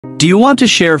Do you want to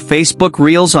share Facebook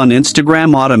Reels on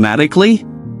Instagram automatically?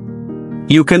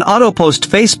 You can auto-post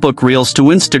Facebook Reels to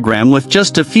Instagram with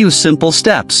just a few simple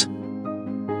steps.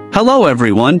 Hello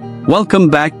everyone,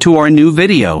 welcome back to our new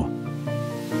video.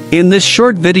 In this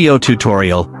short video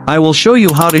tutorial, I will show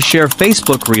you how to share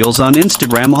Facebook Reels on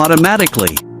Instagram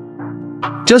automatically.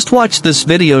 Just watch this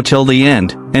video till the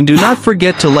end, and do not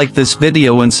forget to like this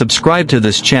video and subscribe to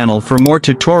this channel for more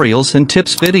tutorials and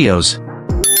tips videos.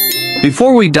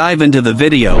 Before we dive into the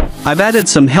video, I've added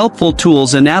some helpful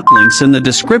tools and app links in the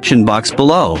description box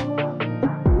below.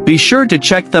 Be sure to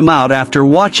check them out after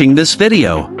watching this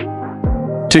video.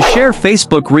 To share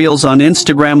Facebook Reels on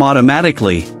Instagram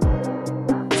automatically,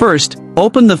 first,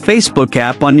 open the Facebook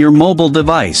app on your mobile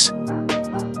device.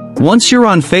 Once you're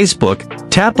on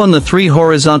Facebook, tap on the three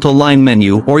horizontal line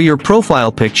menu or your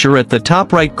profile picture at the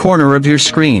top right corner of your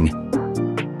screen.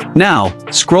 Now,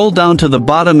 scroll down to the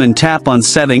bottom and tap on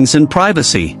Settings and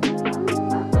Privacy.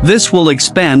 This will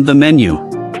expand the menu.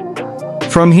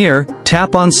 From here,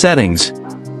 tap on Settings.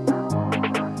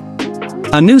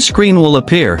 A new screen will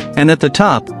appear, and at the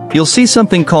top, you'll see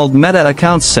something called Meta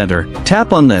Accounts Center.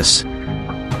 Tap on this.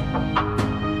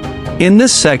 In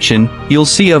this section, you'll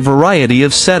see a variety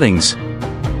of settings.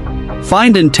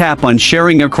 Find and tap on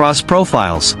Sharing across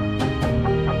profiles.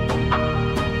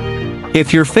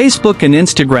 If your Facebook and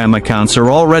Instagram accounts are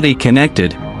already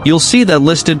connected, you'll see that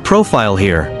listed profile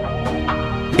here.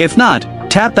 If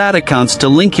not, tap Add Accounts to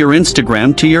link your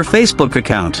Instagram to your Facebook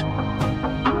account.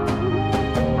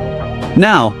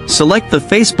 Now, select the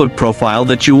Facebook profile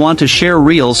that you want to share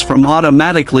Reels from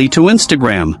automatically to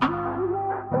Instagram.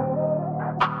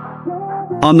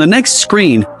 On the next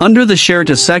screen, under the Share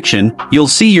to section, you'll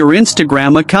see your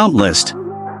Instagram account list.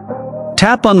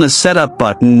 Tap on the Setup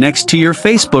button next to your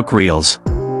Facebook Reels.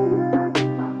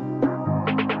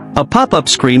 A pop-up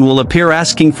screen will appear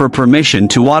asking for permission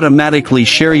to automatically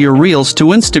share your Reels to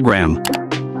Instagram.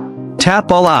 Tap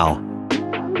Allow.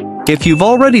 If you've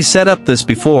already set up this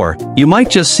before, you might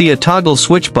just see a toggle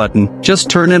switch button, just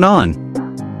turn it on.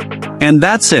 And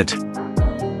that's it.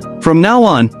 From now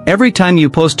on, every time you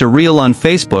post a Reel on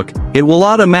Facebook, it will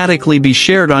automatically be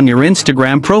shared on your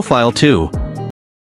Instagram profile too.